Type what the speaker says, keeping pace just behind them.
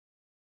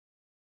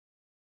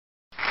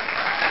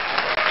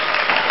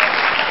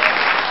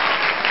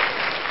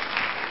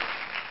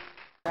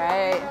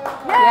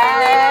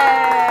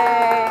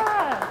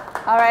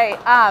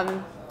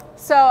great.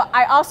 So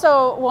I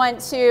also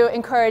want to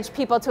encourage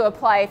people to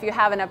apply if you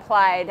haven't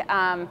applied.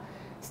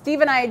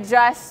 Steve and I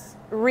just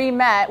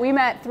re-met. We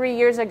met 3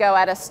 years ago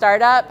at a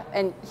startup,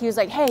 and he was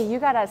like, hey, you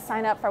got to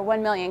sign up for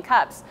 1 Million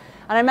Cups.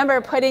 And I remember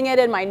putting it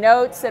in my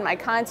notes and my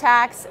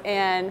contacts,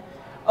 and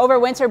over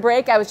winter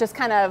break, I was just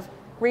kind of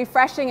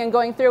refreshing and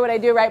going through what I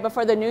do right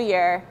before the new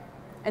year,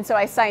 and so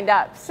I signed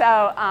up.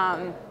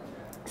 So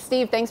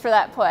Steve, thanks for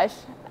that push.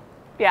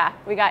 Yeah,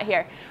 we got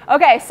here.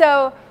 Okay,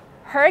 so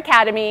Her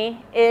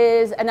Academy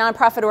is a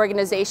nonprofit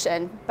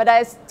organization, but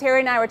as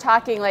Terry and I were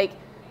talking, like,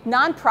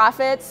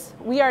 nonprofits,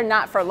 we are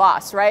not for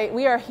loss, right?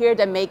 We are here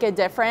to make a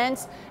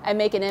difference and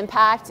make an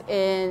impact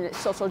in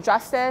social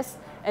justice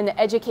and the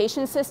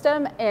education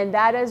system, and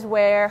that is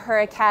where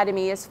Her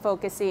Academy is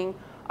focusing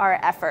our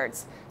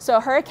efforts. So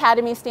Her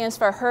Academy stands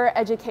for Her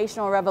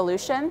Educational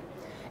Revolution,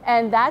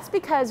 and that's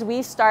because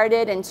we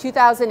started in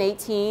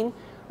 2018,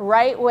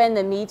 right when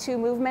the Me Too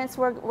movements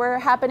were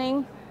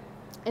happening,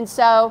 and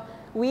so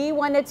we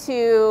wanted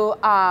to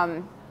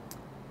kind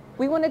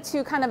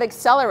of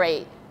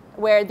accelerate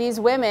where these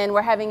women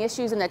were having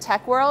issues in the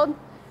tech world.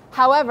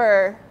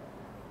 However,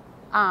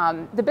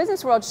 the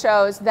business world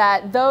shows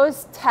that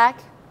those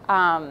tech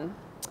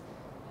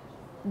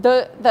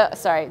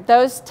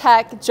those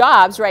tech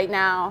jobs right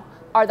now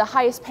are the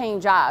highest paying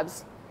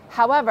jobs.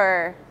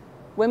 However,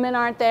 women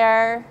aren't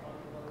there.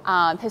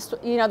 There's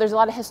a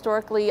lot of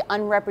historically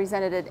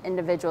unrepresented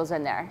individuals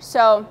in there.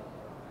 So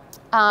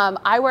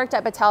I worked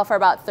at Battelle for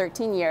about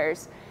 13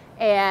 years.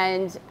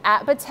 And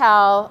at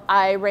Battelle,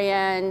 I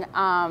ran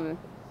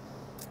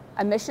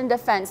a mission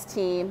defense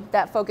team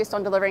that focused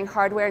on delivering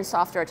hardware and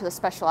software to the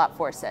Special Ops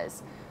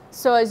Forces.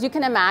 So as you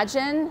can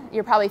imagine,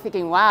 you're probably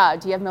thinking, wow,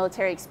 do you have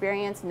military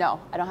experience? No,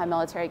 I don't have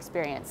military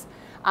experience.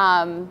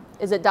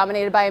 Is it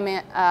dominated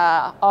by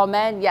all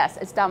men? Yes,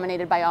 it's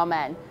dominated by all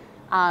men.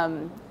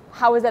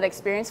 How was that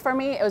experience for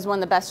me? It was one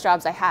of the best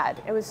jobs I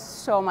had. It was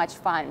so much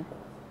fun.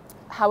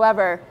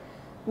 However,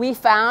 we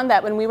found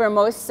that when we were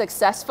most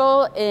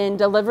successful in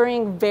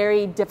delivering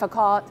very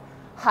difficult,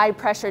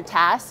 high-pressure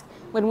tasks,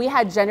 when we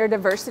had gender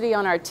diversity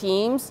on our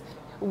teams,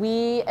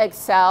 we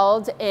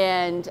excelled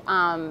and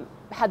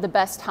had the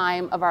best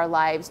time of our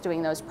lives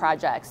doing those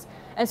projects.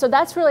 And so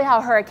that's really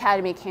how Her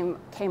Academy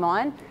came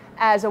on.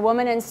 As a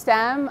woman in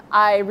STEM,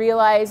 I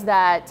realized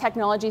that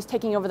technology is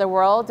taking over the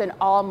world in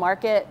all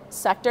market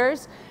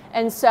sectors.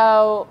 And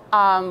so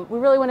we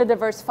really want to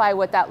diversify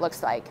what that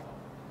looks like.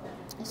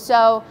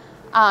 So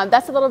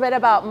that's a little bit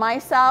about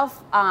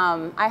myself.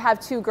 I have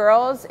 2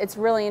 girls. It's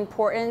really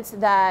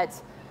important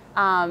that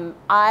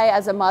I,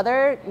 as a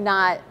mother,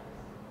 not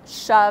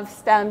shove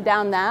STEM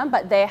down them,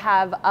 but they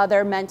have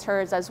other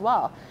mentors as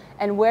well.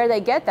 And where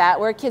they get that,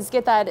 where kids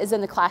get that, is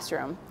in the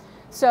classroom.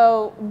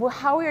 So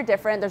how we're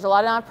different, there's a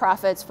lot of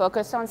nonprofits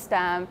focused on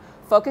STEM,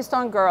 focused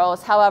on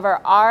girls.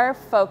 However, our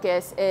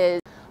focus is,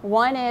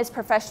 one is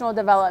professional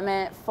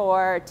development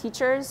for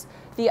teachers,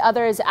 the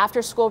other is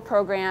after-school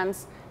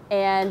programs,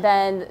 and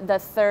then the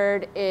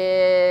third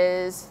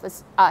is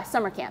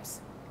summer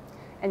camps.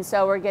 And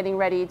so we're getting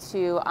ready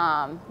to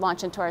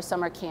launch into our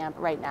summer camp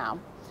right now.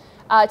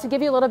 To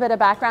give you a little bit of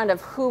background of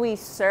who we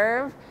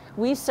serve,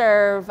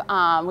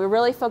 we're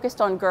really focused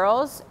on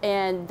girls,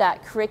 and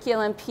that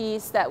curriculum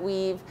piece that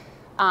we've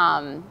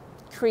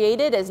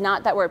created is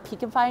not that we're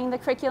peakifying the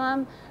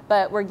curriculum,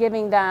 but we're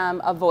giving them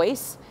a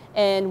voice,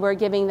 and we're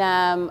giving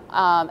them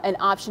an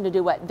option to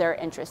do what they're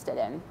interested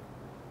in.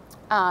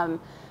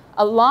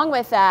 Along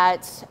with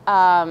that,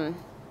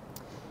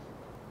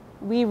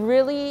 we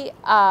really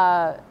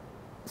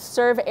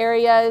serve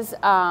areas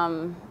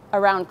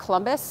around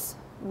Columbus.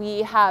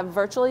 We have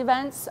virtual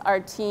events. Our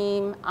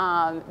team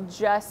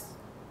just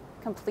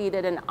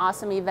completed an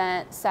awesome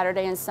event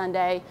Saturday and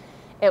Sunday.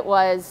 It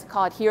was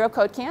called Hero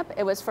Code Camp.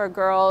 It was for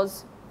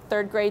girls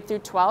 3rd grade through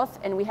 12th,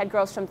 and we had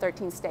girls from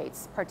 13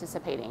 states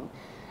participating.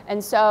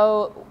 And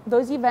so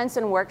those events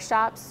and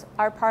workshops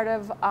are part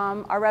of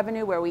our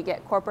revenue, where we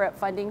get corporate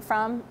funding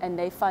from, and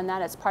they fund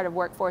that as part of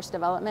workforce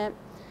development.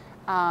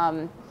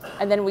 And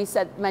then we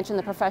mentioned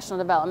the professional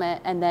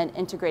development and then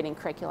integrating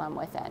curriculum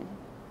within.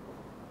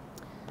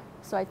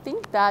 So I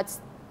think that's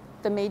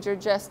the major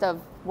gist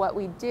of what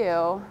we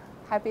do.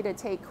 Happy to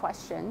take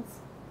questions.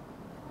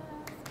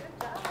 Good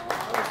job.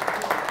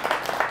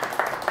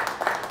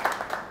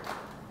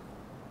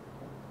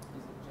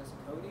 Is it just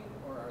coding,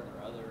 or are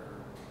there other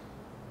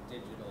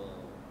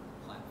digital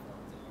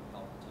platforms that you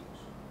help teach?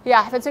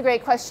 Yeah, that's a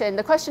great question.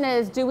 The question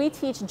is, do we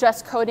teach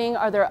just coding?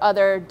 Are there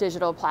other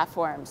digital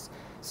platforms?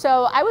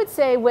 So I would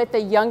say with the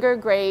younger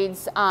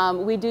grades,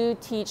 we do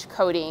teach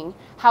coding.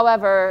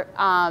 However,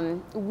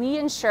 we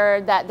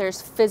ensure that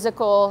there's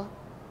physical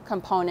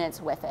components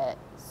with it.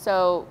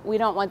 So we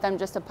don't want them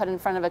just to put in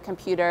front of a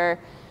computer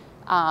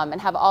and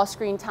have all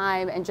screen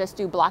time and just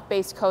do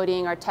block-based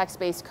coding or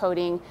text-based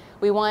coding.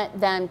 We want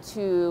them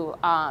to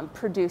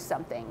produce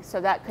something.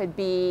 So that could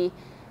be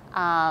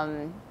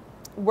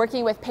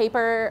working with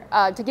paper.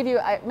 To give you,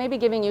 maybe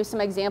giving you some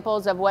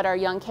examples of what our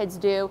young kids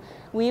do,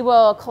 we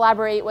will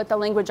collaborate with the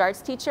language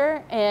arts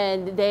teacher,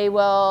 and they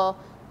will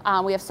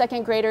We have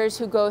second graders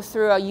who go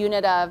through a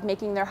unit of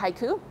making their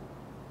haiku,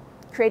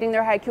 creating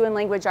their haiku in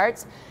language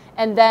arts,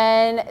 and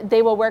then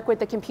they will work with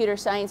the computer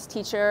science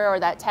teacher or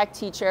that tech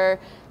teacher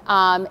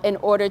in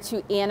order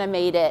to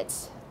animate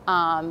it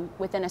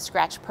within a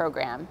Scratch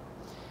program.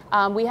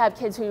 We have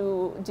kids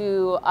who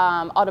do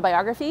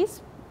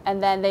autobiographies,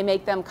 and then they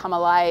make them come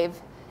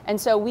alive. And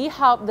so we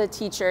help the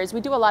teachers. We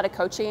do a lot of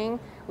coaching.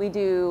 We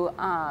do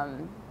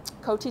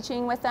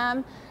co-teaching with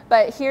them.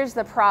 But here's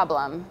the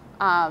problem,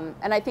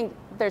 and I think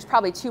there's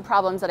probably two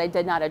problems that I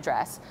did not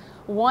address.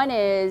 One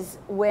is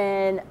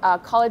when a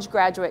college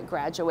graduate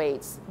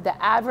graduates,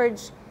 the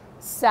average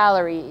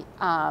salary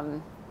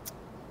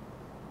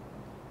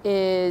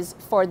is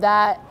for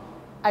that,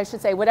 I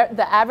should say, whatever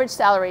the average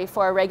salary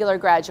for a regular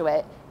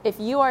graduate, if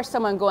you are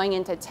someone going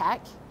into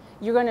tech,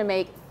 you're going to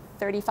make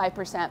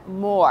 35%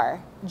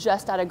 more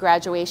just out of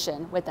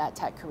graduation with that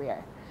tech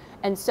career.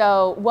 And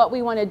so what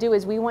we want to do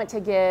is we want to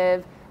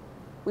give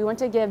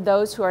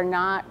those who are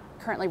not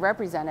currently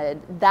represented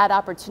that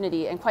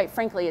opportunity, and quite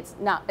frankly,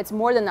 it's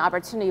more than the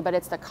opportunity, but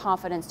it's the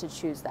confidence to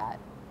choose that.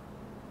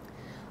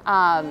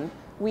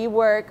 We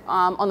work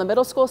on the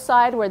middle school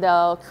side where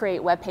they'll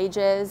create web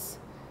pages.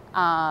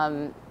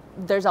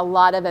 There's a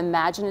lot of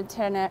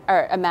imaginative,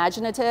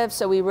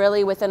 so we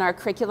really, within our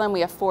curriculum, we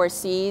have 4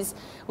 C's.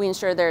 We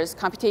ensure there's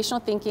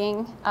computational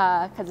thinking,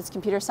 because it's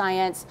computer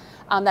science,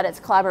 that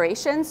it's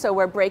collaboration, so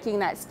we're breaking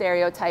that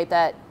stereotype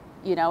that,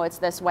 you know, it's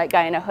this white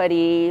guy in a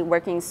hoodie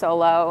working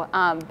solo,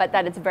 but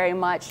that it's very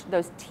much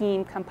those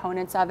team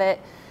components of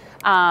it.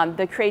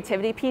 The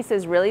creativity piece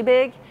is really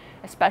big,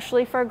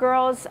 especially for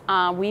girls.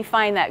 We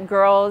find that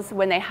girls,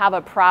 when they have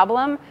a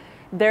problem,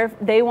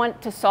 they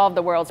want to solve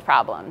the world's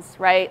problems,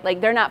 right? Like,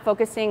 they're not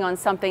focusing on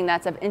something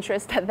that's of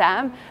interest to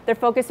them. They're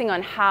focusing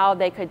on how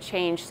they could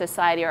change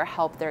society or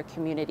help their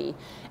community.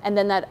 And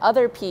then that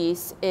other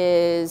piece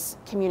is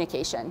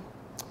communication.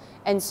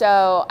 And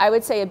so I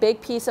would say a big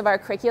piece of our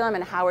curriculum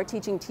and how we're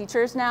teaching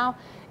teachers now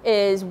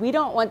is we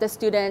don't want the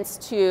students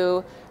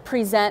to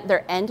present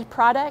their end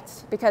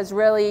product, because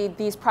really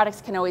these products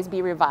can always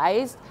be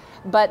revised,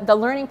 but the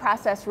learning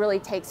process really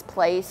takes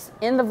place,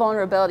 in the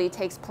vulnerability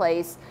takes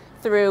place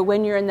through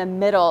when you're in the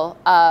middle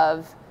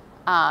of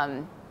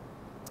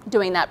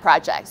doing that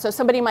project. So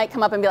somebody might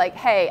come up and be like,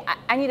 hey,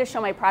 I need to show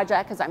my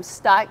project because I'm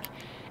stuck.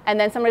 And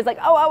then somebody's like,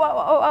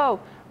 oh.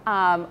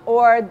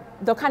 Or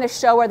they'll kind of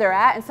show where they're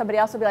at, and somebody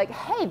else will be like,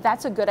 hey,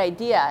 that's a good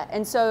idea.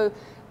 And so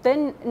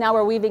then now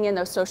we're weaving in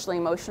those social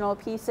emotional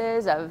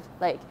pieces of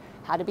like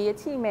how to be a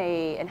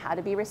teammate and how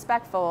to be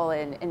respectful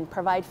and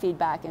provide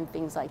feedback and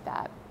things like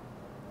that.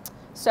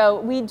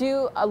 So we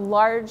do a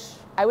large,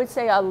 I would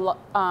say a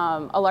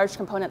large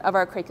component of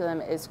our curriculum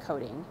is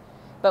coding,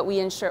 but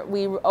we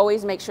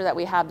always make sure that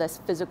we have this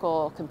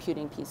physical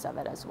computing piece of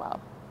it as well.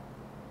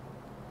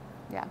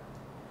 Yeah.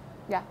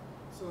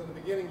 So in the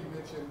beginning you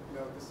mentioned, you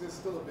know, this is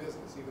still a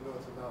business even though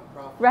it's a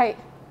nonprofit. Right.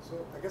 So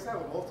I guess I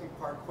have a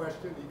multi-part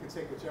question. You can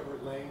take whichever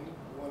lane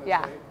you want to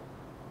take.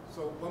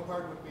 So one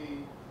part would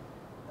be,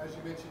 as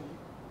you mentioned,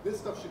 this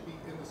stuff should be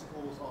in the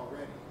schools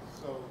already.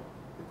 So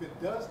if it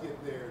does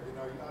get there, then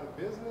are you out of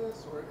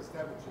business, or is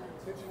that what your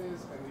intention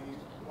is? And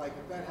like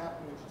if that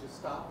happened, would you just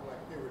stop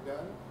like they were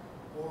done?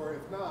 Or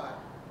if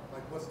not,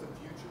 like what's the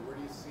future? Where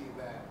do you see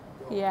that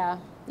going?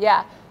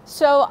 Yeah.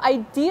 So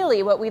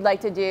ideally what we'd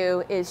like to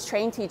do is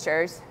train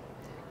teachers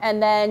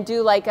and then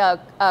do like a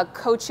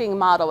coaching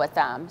model with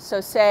them. So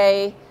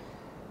say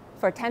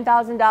for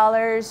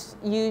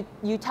 $10,000,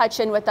 you touch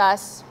in with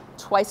us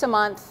twice a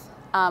month,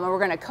 and we're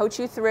gonna coach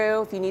you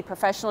through. If you need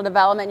professional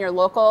development in your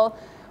local,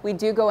 we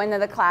do go into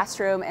the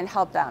classroom and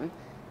help them.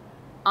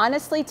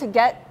 Honestly,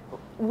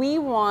 we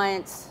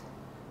want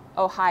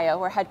Ohio,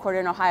 we're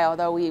headquartered in Ohio,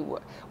 though we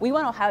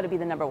want Ohio to be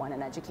the #1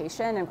 in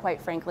education, and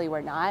quite frankly,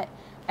 we're not.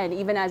 And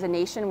even as a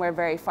nation, we're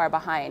very far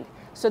behind.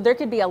 So there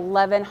could be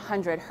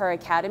 1,100 HER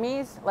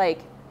academies, like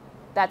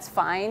that's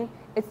fine.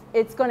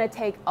 It's gonna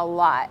take a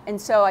lot.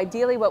 And so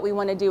ideally what we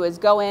wanna do is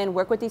go in,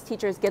 work with these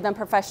teachers, give them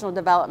professional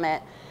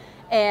development.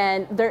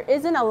 And there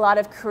isn't a lot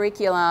of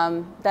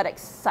curriculum that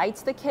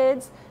excites the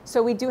kids,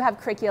 so we do have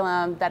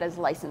curriculum that is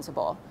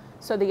licensable.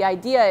 So the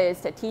idea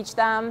is to teach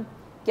them,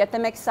 get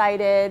them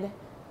excited,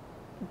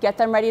 get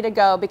them ready to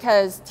go,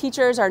 because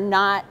teachers are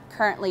not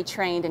currently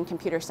trained in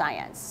computer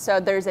science. So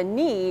there's a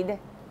need,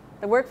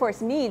 the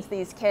workforce needs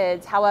these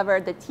kids,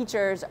 however, the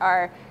teachers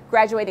are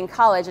graduating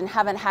college and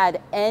haven't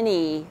had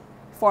any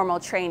formal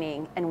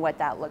training in what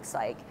that looks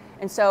like.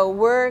 And so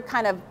we're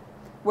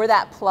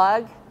that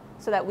plug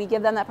so that we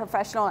give them that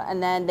professional,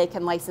 and then they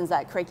can license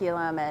that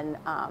curriculum and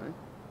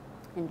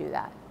do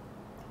that.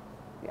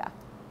 Yeah.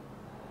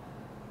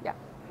 I'm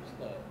just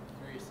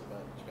curious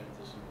about the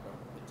transition from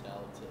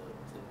Patel to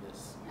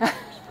this. As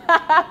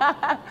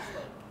a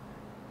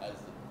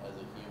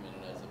human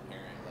and as a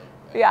parent, like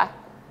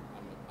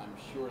I'm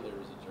sure there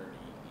was a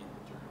journey in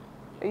the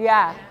journey.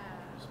 Yeah.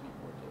 Speak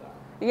more to that.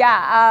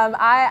 Yeah,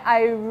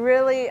 I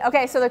really,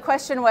 okay, so the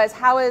question was,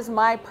 how is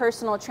my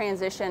personal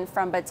transition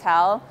from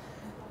Battelle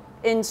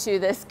into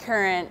this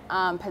current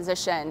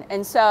position?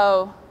 And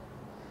so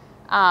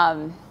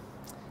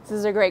This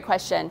is a great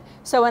question.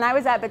 So when I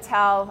was at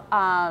Battelle,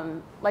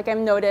 like I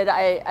noted,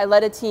 I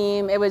led a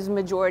team. It was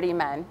majority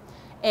men.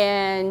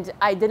 And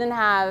I didn't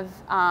have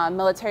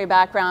military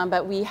background,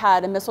 but we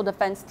had a missile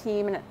defense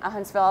team in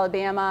Huntsville,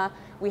 Alabama.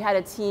 We had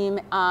a team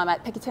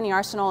at Picatinny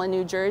Arsenal in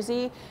New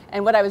Jersey.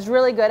 And what I was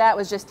really good at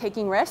was just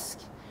taking risk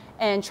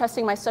and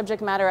trusting my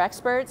subject matter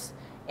experts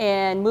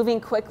and moving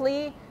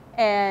quickly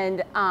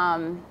and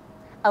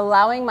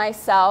allowing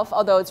myself,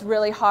 although it's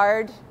really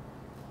hard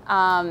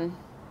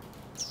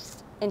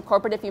in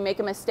corporate if you make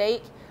a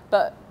mistake,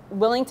 but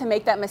willing to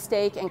make that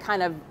mistake and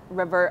kind of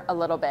revert a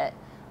little bit.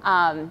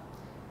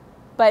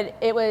 But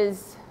it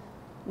was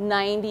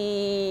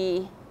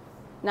 99%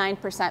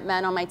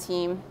 men on my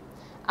team.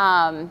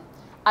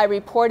 I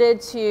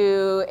reported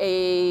to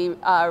a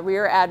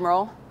rear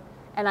admiral,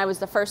 and I was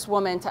the first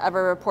woman to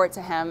ever report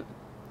to him.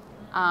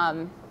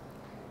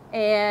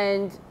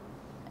 And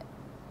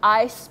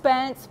I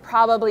spent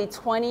probably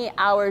 20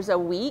 hours a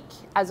week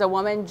as a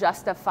woman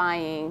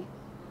justifying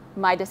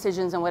my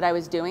decisions and what I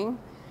was doing.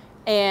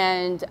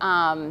 And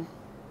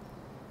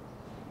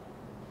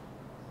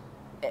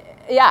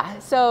yeah,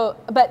 so,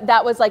 but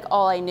that was like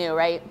all I knew,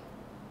 right?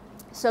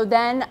 So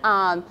then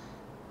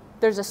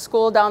there's a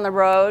school down the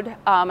road,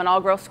 an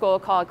all-girls school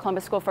called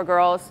Columbus School for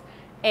Girls.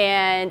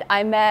 And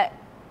I met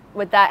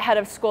with that head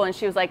of school, and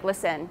she was like,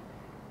 listen,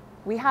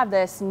 we have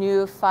this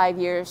new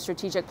 5-year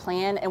strategic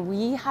plan, and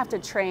we have to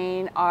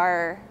train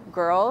our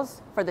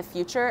girls for the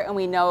future, and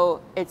we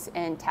know it's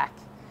in tech.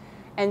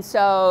 And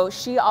so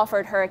she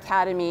offered her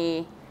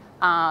academy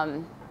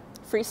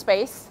free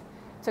space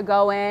to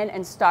go in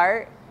and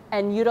start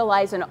and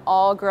utilize an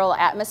all-girl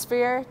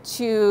atmosphere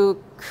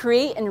to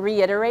create and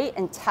reiterate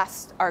and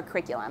test our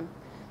curriculum,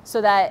 so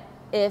that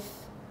if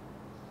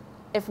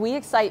we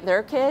excite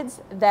their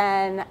kids,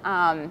 then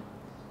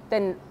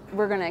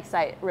we're going to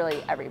excite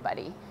really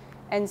everybody.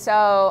 And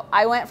so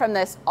I went from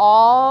this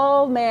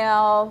all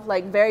male,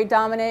 like very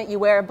dominant, you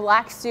wear a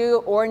black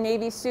suit or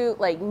navy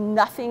suit, like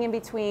nothing in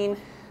between,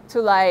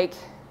 to like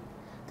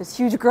this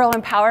huge girl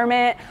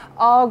empowerment,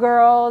 all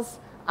girls.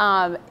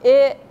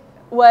 It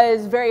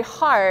was very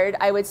hard,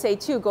 I would say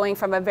too, going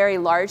from a very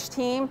large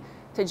team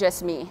to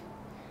just me.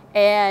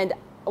 And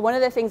one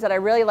of the things that I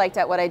really liked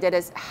at what I did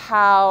is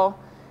how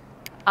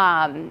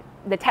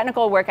the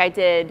technical work I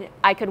did,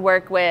 I could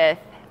work with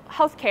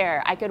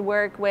healthcare, I could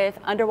work with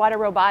underwater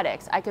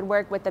robotics, I could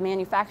work with the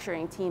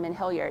manufacturing team in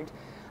Hilliard.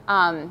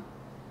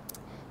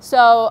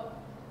 So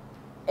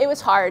it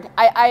was hard.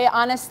 I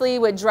honestly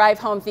would drive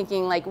home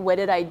thinking, like, what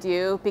did I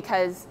do?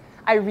 Because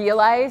I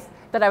realized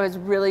that I was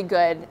really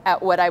good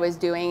at what I was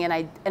doing, and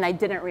I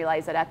didn't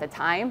realize it at the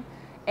time.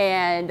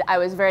 And I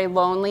was very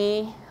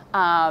lonely.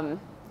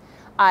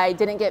 I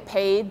didn't get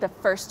paid the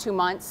first 2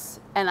 months,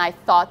 and I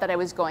thought that I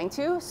was going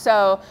to.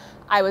 So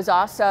I was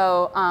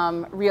also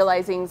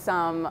realizing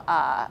some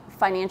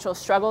financial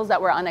struggles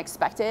that were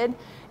unexpected,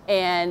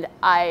 and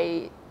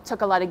I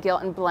took a lot of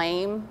guilt and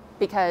blame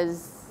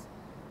because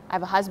I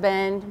have a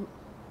husband.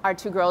 Our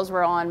 2 girls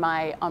were on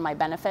my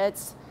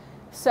benefits.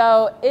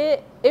 So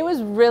it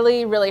was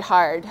really, really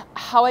hard.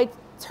 How I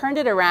turned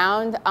it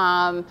around,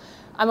 I'm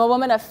a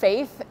woman of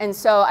faith, and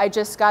so I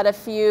just got a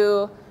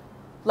few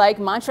like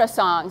mantra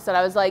songs that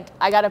I was like,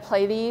 I gotta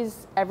play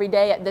these every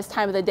day at this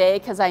time of the day,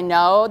 because I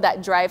know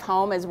that drive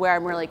home is where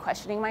I'm really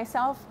questioning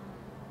myself.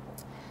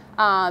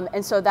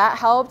 And so that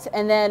helped.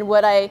 And then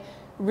what I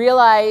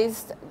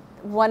realized,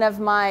 one of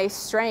my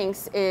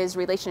strengths is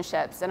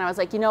relationships. And I was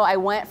like, you know, I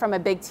went from a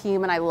big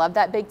team, and I loved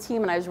that big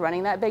team, and I was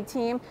running that big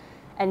team.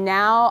 And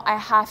now I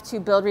have to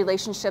build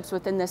relationships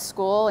within this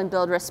school and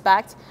build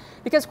respect,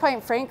 because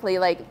quite frankly,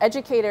 like,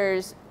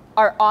 educators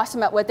are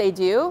awesome at what they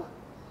do.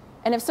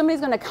 And if somebody's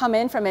going to come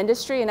in from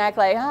industry and act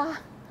like, I'm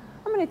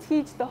going to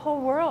teach the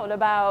whole world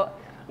about,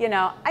 you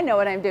know, I know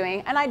what I'm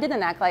doing. And I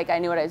didn't act like I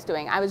knew what I was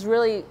doing. I was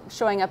really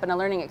showing up in a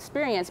learning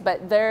experience,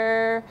 but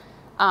they're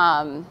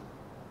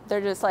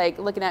just like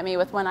looking at me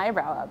with one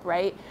eyebrow up,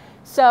 right?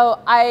 So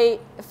I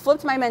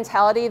flipped my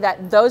mentality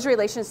that those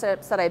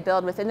relationships that I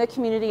build within the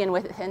community and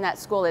within that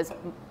school is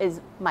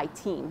my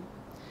team.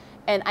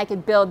 And I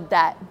could build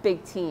that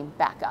big team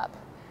back up.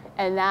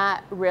 And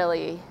that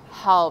really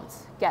helped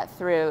get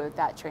through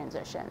that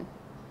transition.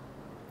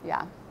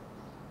 Yeah.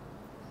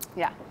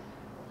 Yeah.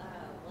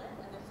 What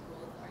other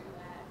schools are you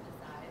at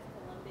besides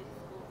Columbus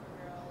School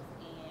for Girls,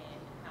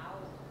 and how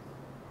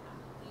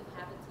do you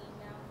have a team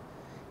now?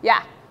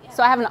 Yeah.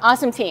 So I have an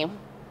awesome team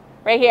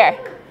right here.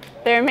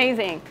 They're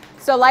amazing.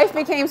 So life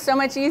became so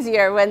much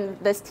easier when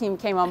this team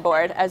came on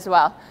board as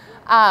well.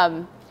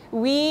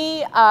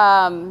 We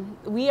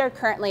are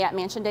currently at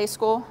Mansion Day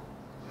School.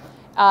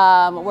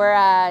 We're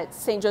at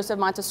St. Joseph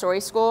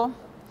Montessori School.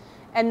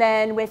 And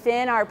then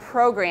within our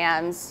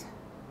programs,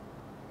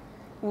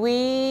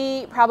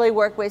 we probably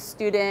work with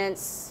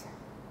students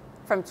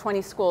from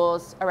 20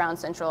 schools around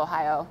Central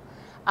Ohio.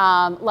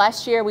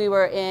 Last year we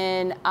were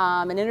in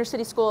an inner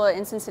city school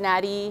in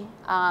Cincinnati,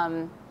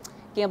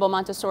 Gamble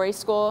Montessori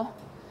School.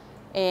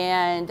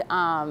 And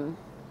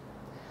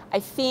I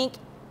think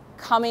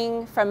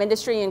coming from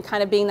industry and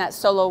kind of being that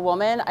solo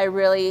woman, I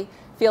really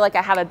feel like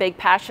I have a big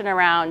passion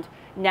around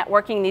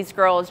networking these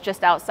girls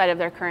just outside of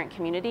their current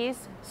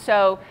communities.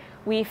 So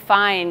we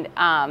find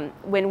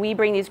when we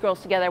bring these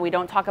girls together, we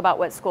don't talk about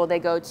what school they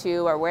go to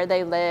or where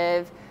they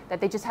live, that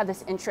they just have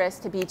this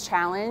interest to be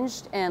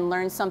challenged and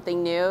learn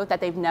something new that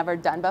they've never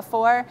done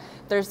before.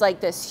 There's like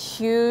this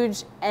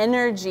huge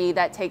energy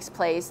that takes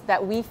place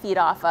that we feed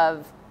off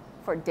of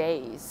for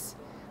days.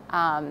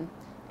 And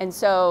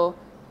so,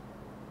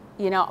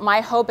 you know, my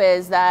hope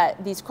is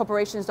that these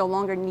corporations no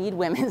longer need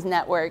women's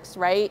networks,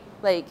 right?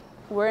 Like,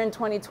 we're in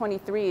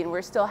 2023 and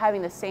we're still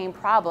having the same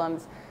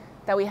problems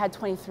that we had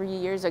 23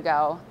 years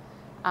ago.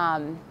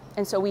 And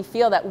so we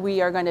feel that we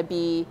are going to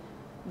be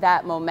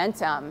that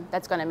momentum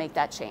that's going to make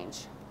that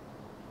change.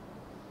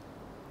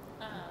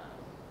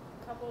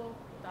 Couple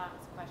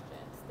thoughts,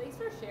 questions. Thanks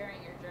for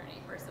sharing your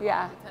journey, first of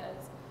Yeah. all,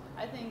 because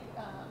I think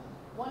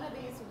one of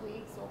these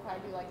weeks we'll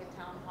probably do like a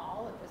town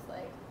hall of just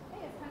like,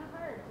 hey, it's kind of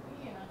hard to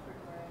be an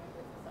entrepreneur and a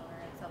business owner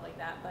and stuff like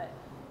that, but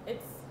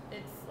it's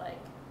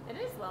like, it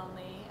is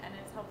lonely, and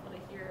it's helpful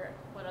to hear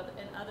what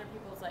other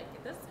people's like,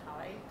 this is how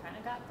I kind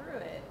of got through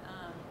it.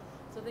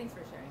 So thanks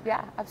for sharing that.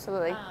 Yeah,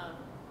 absolutely.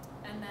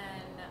 And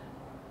then,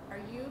 are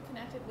you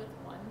connected with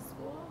one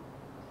school?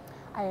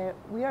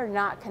 We are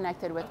not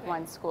connected with Okay.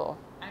 one school.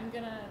 I'm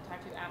gonna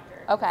talk to you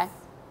after. Okay.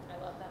 'Cause I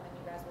love them, and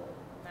you guys will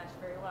mesh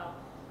very well.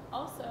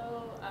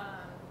 Also,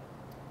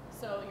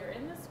 so you're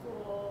in the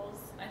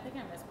schools. I think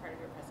I missed part of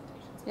your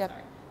presentation, so Yep.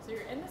 sorry. So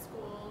you're in the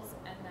schools,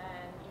 and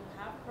then you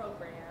have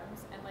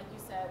programs, and like you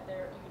said,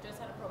 you just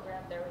had a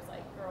program. There was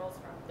like girls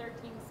from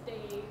 13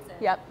 states,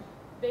 and Yep.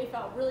 they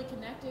felt really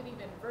connected,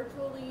 even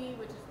virtually,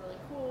 which is really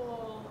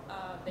cool.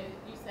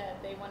 You said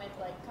they wanted to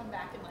like come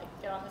back and like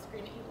get on the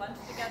screen and eat lunch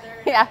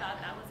together. And Yeah. I thought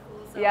that was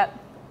cool. So, Yep.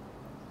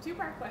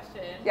 two-part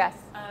question. Yes.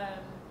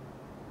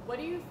 What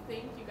do you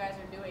think you guys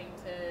are doing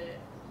to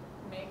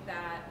make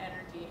that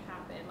energy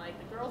happen? Like,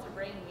 the girls are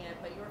bringing it,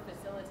 but you're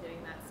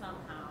facilitating that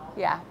somehow.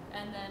 Yeah.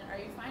 And then, are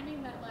you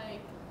finding that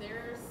like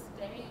they're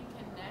staying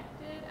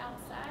connected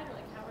outside, or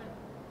like how are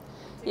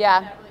to Yeah.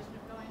 keep that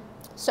relationship going?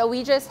 So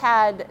we just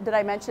had, did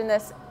I mention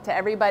this to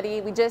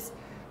everybody?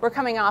 We're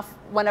coming off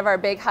one of our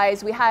big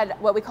highs. We had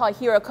what we call a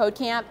Hero Code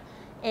Camp,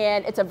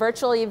 and it's a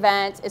virtual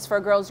event. It's for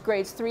girls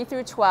grades 3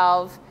 through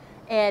 12,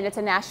 and it's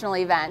a national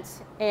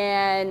event.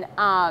 And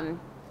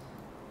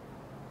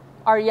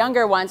our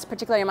younger ones,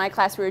 particularly in my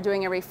class, we were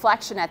doing a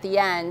reflection at the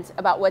end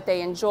about what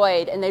they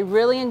enjoyed, and they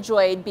really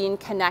enjoyed being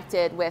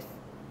connected with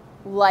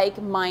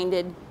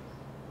like-minded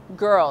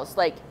girls,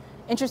 like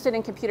interested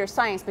in computer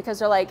science, because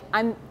they're like,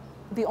 I'm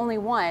the only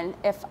one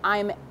if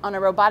I'm on a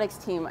robotics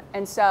team.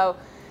 And so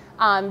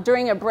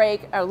during a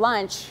break or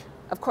lunch,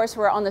 of course,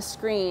 we're on the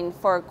screen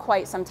for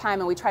quite some time,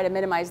 and we try to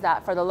minimize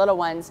that for the little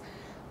ones.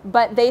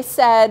 But they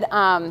said,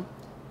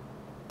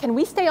 can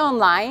we stay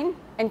online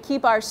and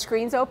keep our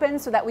screens open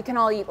so that we can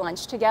all eat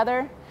lunch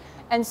together?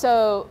 And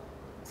so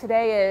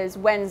today is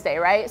Wednesday,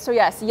 right? So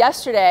yes,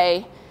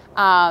 yesterday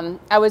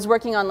I was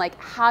working on like,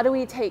 how do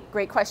we take,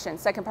 great question,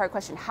 second part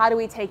question, how do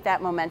we take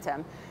that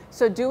momentum?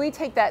 So do we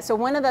take that, so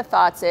one of the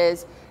thoughts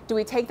is, do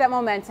we take that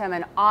momentum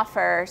and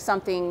offer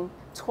something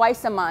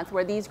twice a month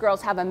where these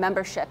girls have a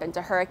membership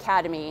into her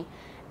academy,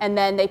 and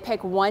then they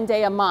pick one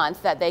day a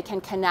month that they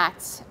can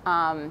connect.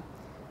 But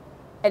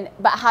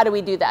how do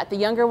we do that? The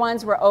younger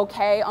ones were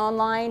okay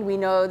online. We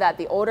know that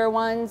the older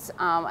ones,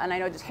 and I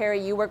know just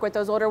Harry, you work with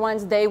those older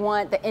ones, they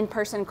want the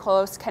in-person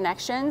close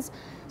connections.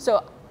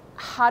 So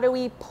how do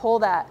we pull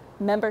that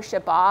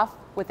membership off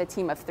with a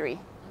team of 3?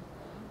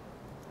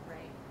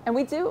 Right. And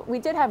we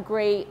did have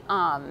great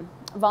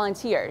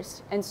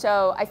volunteers. And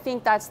so I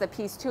think that's the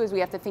piece too, is we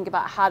have to think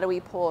about how do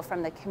we pull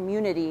from the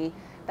community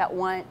that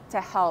want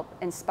to help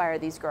inspire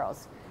these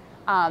girls.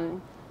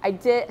 And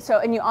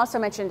you also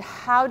mentioned,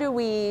 how do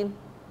we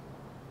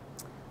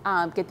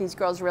get these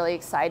girls really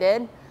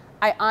excited?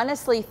 I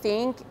honestly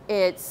think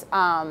it's,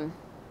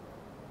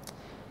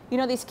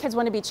 these kids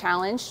want to be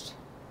challenged,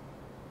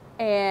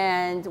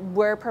 and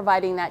we're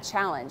providing that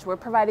challenge. We're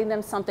providing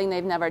them something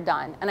they've never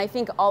done. And I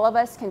think all of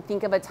us can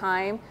think of a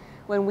time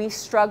when we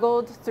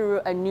struggled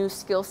through a new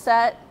skill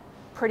set,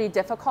 pretty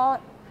difficult,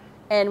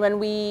 and when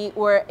we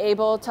were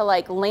able to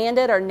like land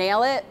it or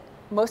nail it,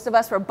 most of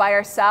us were by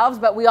ourselves,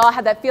 but we all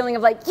had that feeling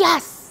of like,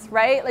 yes,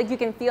 right? Like you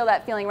can feel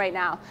that feeling right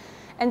now.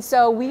 And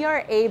so we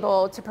are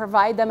able to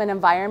provide them an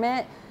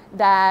environment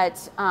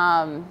that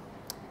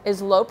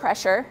is low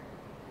pressure,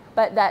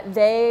 but that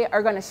they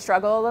are going to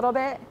struggle a little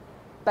bit,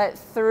 but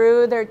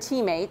through their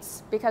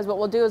teammates, because what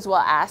we'll do is we'll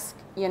ask,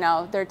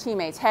 their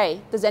teammates,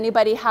 hey, does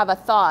anybody have a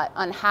thought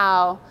on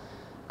how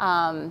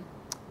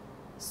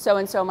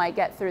so-and-so might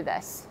get through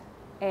this?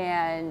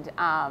 And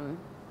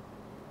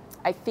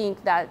I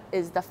think that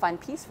is the fun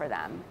piece for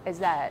them, is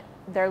that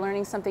they're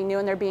learning something new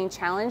and they're being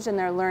challenged and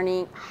they're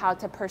learning how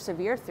to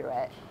persevere through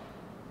it.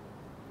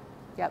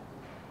 Yep.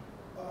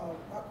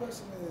 My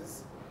question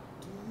is,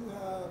 do you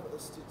have a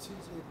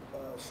strategic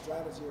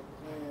strategy or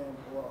plan,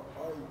 or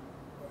are you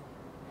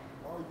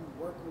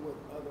working with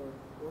other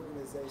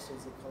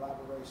organizations in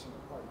collaboration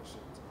or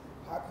partnerships?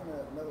 How can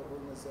another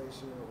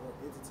organization or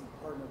entity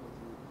partner with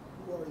you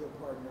who are your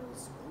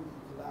partners? Who do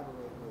you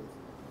collaborate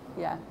with?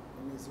 Yeah.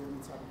 And is there any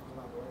type of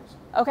collaboration?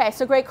 Okay,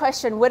 so great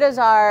question. What is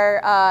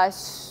our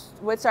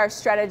what's our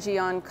strategy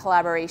on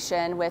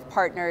collaboration with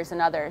partners and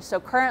others?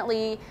 So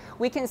currently,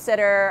 we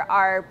consider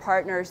our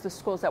partners the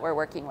schools that we're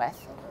working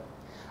with.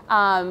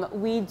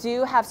 We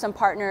do have some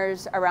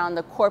partners around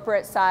the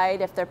corporate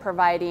side if they're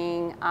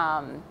providing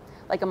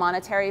like a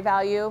monetary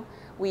value.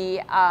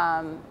 We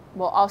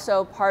will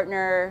also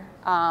partner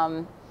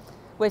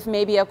with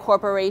maybe a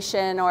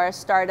corporation or a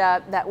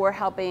startup that we're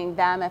helping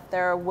them if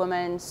they're a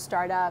woman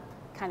startup,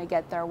 kind of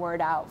get their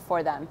word out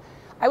for them.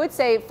 I would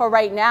say for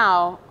right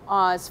now,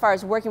 as far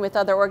as working with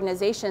other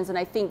organizations, and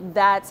I think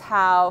that's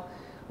how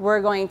we're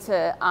going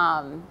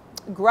to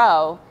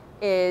grow,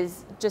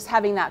 is just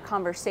having that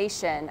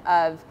conversation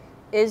of,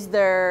 is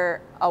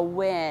there a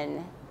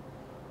win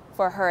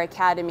for her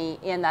academy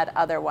in that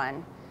other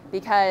one?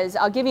 Because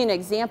I'll give you an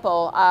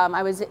example.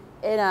 I was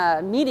in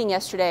a meeting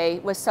yesterday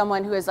with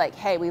someone who was like,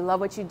 hey, we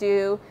love what you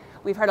do.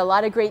 We've heard a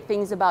lot of great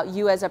things about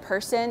you as a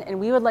person, and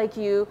we would like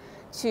you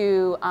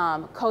to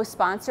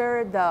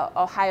co-sponsor the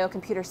Ohio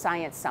Computer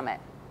Science Summit.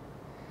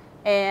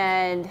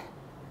 And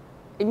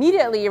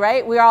immediately,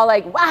 right, we were all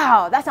like,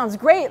 wow, that sounds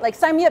great. Like,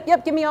 sign me up,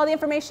 yep, give me all the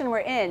information, we're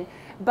in.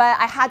 But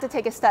I had to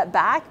take a step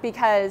back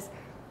because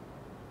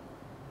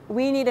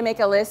we need to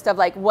make a list of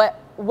like,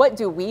 what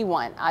do we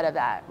want out of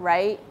that,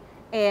 right?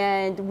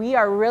 And we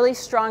are really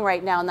strong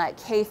right now in that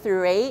K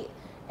through 8.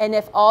 And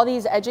if all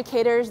these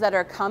educators that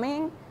are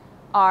coming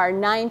are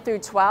 9 through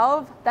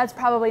 12, that's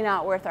probably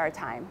not worth our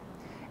time.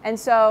 And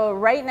so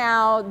right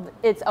now,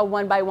 it's a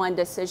one-by-one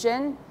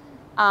decision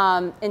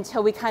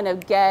until we kind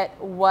of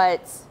get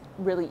what's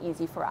really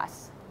easy for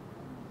us.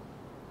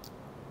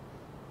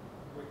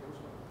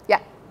 Yeah.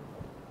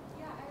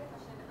 Yeah, I have a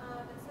question.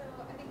 And so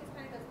I think this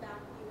kind of goes back,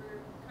 you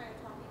were kind of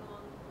talking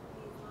along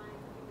these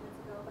lines a few minutes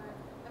ago, but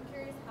I'm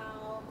curious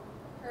how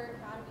her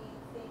academy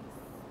thinks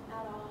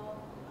at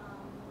all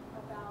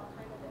about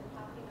kind of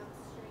impacting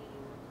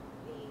upstream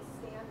the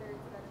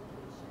standards of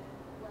education,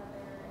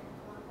 whether in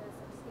Columbus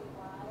or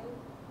statewide,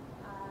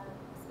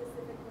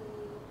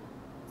 specifically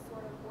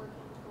sort of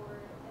working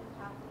toward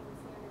impacting the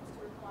standards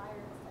to require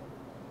this type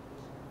of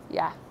education.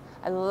 Yeah.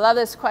 I love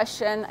this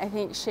question. I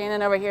think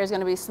Shannon over here is going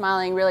to be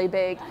smiling really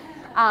big.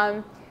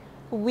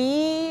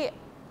 We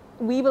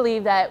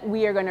believe that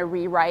we are going to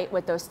rewrite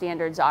what those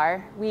standards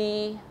are.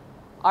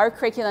 Our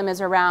curriculum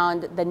is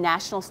around the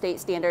national state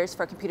standards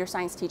for Computer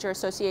Science Teacher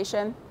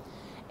Association.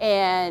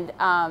 And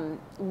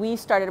we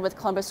started with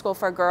Columbus School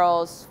for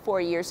Girls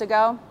 4 years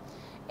ago.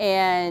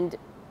 And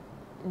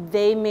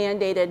they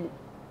mandated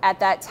at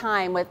that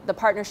time, with the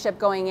partnership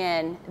going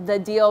in, the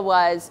deal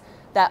was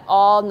that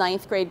all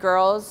 9th grade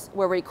girls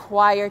were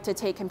required to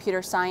take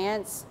computer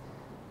science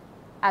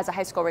as a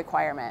high school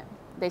requirement.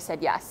 They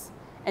said yes.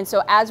 And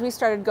so as we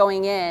started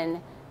going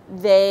in,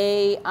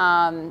 they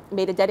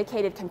made a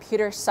dedicated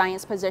computer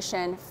science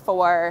position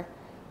for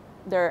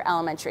their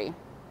elementary.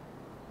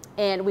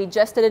 And we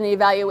just did an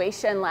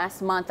evaluation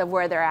last month of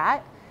where they're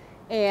at.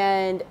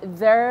 And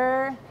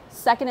their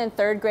 2nd and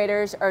 3rd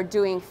graders are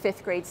doing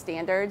 5th grade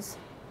standards.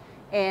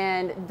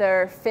 And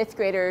their 5th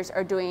graders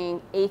are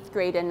doing 8th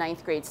grade and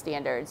 9th grade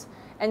standards.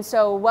 And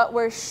so what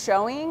we're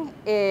showing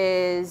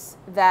is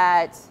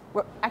that,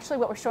 what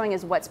we're showing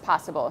is what's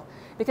possible.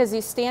 Because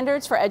these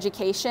standards for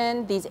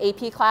education, these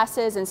AP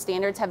classes and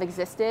standards have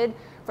existed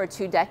for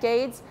 2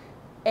 decades.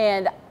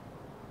 And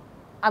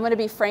I'm going to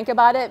be frank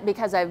about it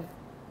because I've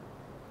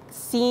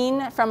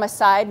seen from a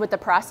side what the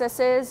process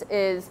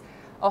is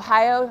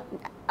Ohio,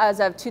 as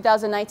of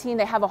 2019,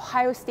 they have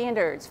Ohio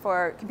standards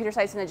for computer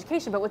science and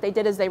education, but what they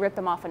did is they ripped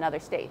them off another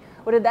state.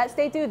 What did that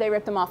state do? They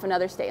ripped them off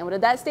another state. And what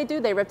did that state do?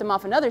 They ripped them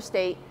off another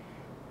state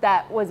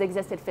that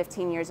existed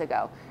 15 years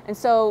ago. And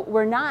so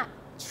we're not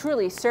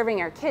truly serving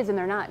our kids, and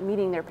they're not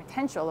meeting their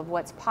potential of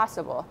what's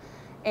possible.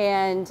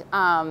 And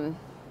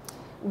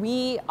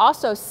we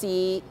also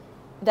see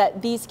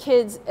that these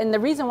kids, and the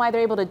reason why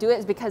they're able to do it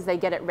is because they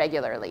get it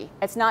regularly.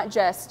 It's not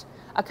just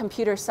a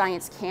computer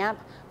science camp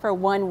for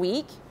 1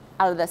 week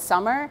out of the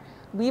summer.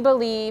 We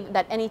believe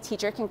that any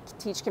teacher can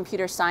teach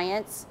computer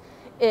science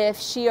if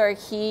she or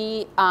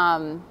he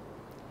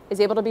is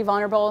able to be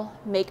vulnerable,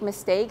 make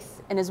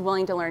mistakes, and is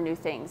willing to learn new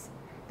things.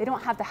 They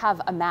don't have to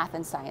have a math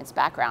and science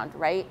background,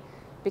 right?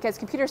 Because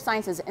computer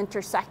science is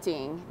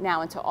intersecting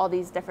now into all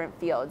these different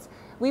fields.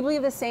 We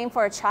believe the same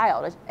for a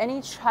child.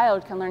 Any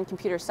child can learn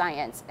computer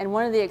science. And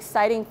one of the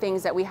exciting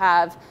things that we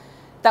have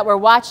that we're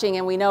watching,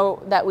 and we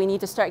know that we need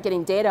to start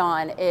getting data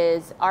on,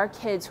 is our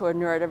kids who are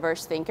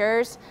neurodiverse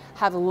thinkers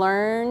have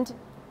learned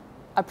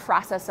a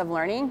process of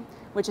learning,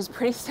 which is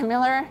pretty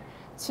similar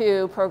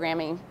to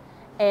programming.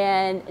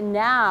 And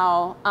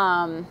now,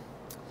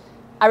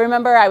 I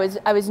remember I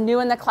was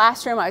new in the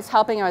classroom, I was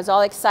helping, I was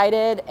all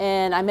excited,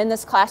 and I'm in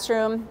this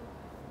classroom,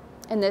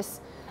 and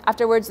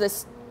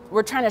afterwards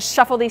we're trying to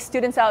shuffle these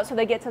students out so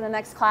they get to the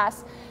next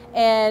class,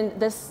 and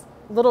this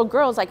little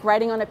girl's like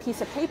writing on a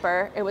piece of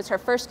paper. It was her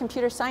first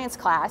computer science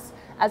class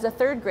as a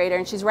 3rd grader,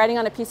 and she's writing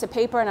on a piece of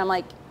paper, and I'm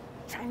like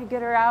trying to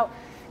get her out.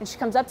 And she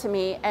comes up to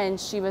me and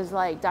she was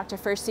like, Dr.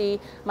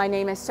 Furci, my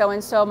name is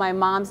so-and-so, my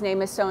mom's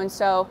name is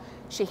so-and-so.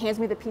 She hands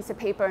me the piece of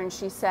paper and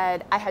she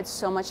said, I had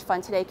so much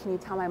fun today. Can you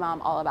tell my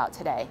mom all about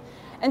today?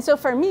 And so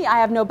for me, I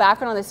have no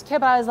background on this kid,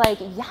 but I was like,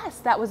 yes,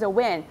 that was a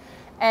win.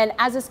 And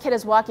as this kid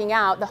is walking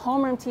out, the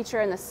homeroom teacher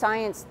and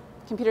the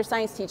computer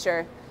science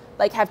teacher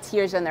like have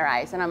tears in their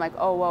eyes. And I'm like,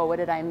 oh, whoa, what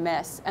did I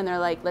miss? And they're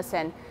like,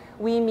 listen,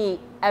 we meet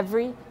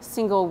every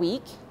single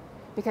week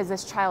because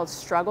this child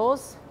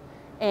struggles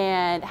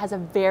and has a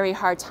very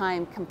hard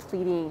time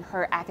completing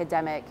her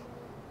academic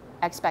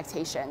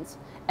expectations.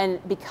 And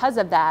because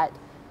of that,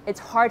 it's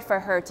hard for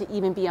her to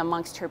even be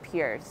amongst her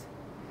peers.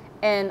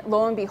 And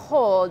lo and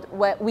behold,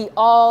 what we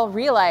all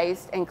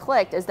realized and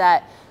clicked is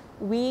that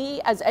we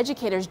as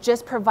educators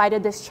just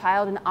provided this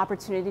child an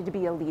opportunity to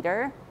be a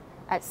leader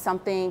at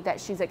something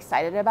that she's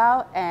excited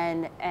about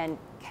and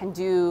can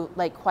do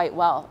like quite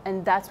well.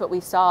 And that's what we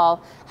saw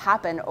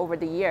happen over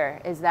the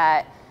year, is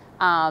that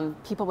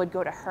people would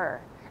go to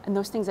her. And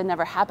those things had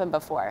never happened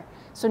before.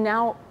 So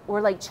now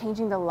we're like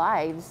changing the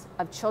lives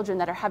of children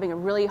that are having a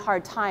really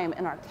hard time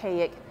in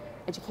archaic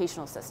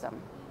educational system.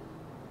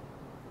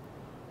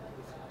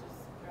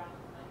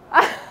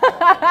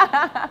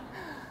 Yeah.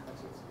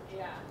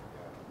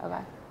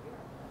 Okay.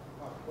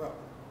 Well,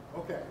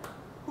 okay.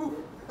 Come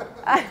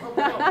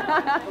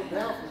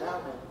down from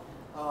that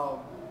one.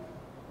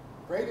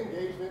 Great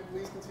engagement.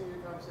 Please continue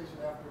the conversation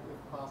after,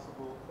 if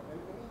possible. And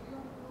you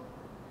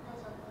guys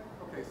have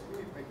anything? Okay, so we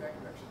need to make that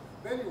connection.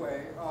 But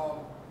anyway,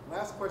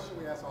 last question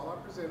we ask all our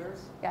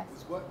presenters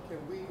is, what can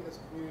we as a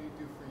community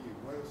do for you?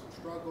 What are some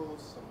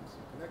struggles, some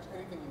connections,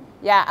 anything you need?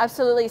 Yeah,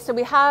 absolutely. So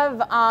we have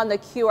the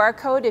QR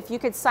code. If you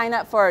could sign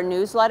up for our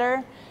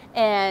newsletter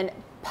and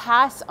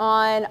pass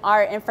on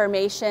our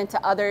information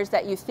to others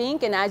that you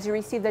think, and as you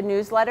receive the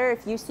newsletter,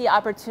 if you see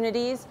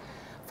opportunities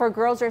for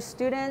girls or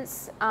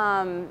students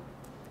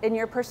in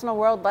your personal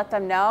world, let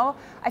them know.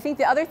 I think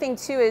the other thing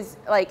too is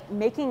like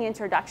making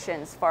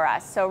introductions for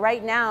us. So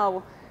right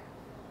now,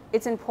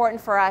 it's important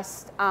for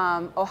us,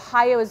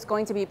 Ohio is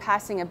going to be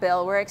passing a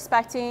bill we're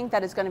expecting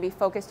that is going to be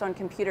focused on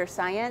computer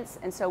science.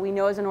 And so we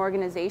know as an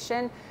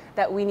organization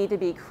that we need to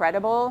be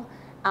credible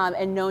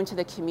and known to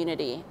the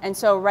community. And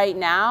so right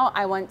now,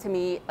 I want to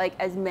meet like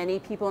as many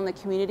people in the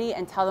community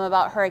and tell them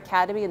about her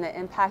academy and the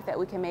impact that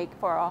we can make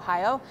for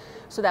Ohio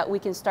so that we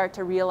can start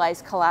to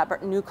realize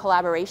new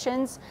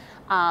collaborations.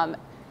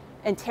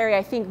 And Terry,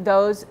 I think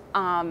those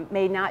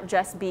may not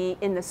just be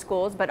in the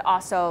schools, but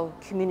also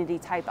community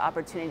type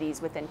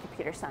opportunities within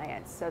computer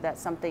science. So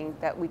that's something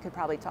that we could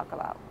probably talk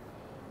about.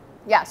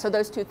 Yeah, so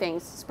those two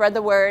things, spread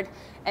the word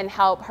and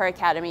help her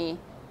academy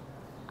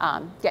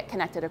get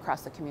connected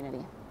across the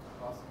community.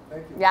 Awesome,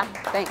 thank you. Yeah,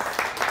 thanks.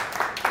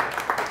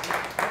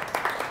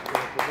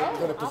 I'm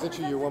going to present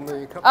you your 1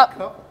 million cup. Oh,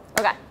 cup.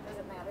 okay. Does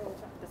it matter which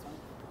one? This one.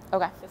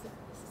 Okay. This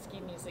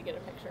scheme needs to get a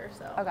picture,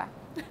 so. Okay.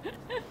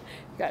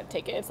 You gotta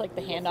take it. It's like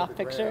the handoff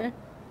picture.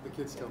 The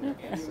kids tell me I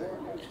can't say.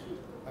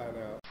 I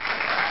know.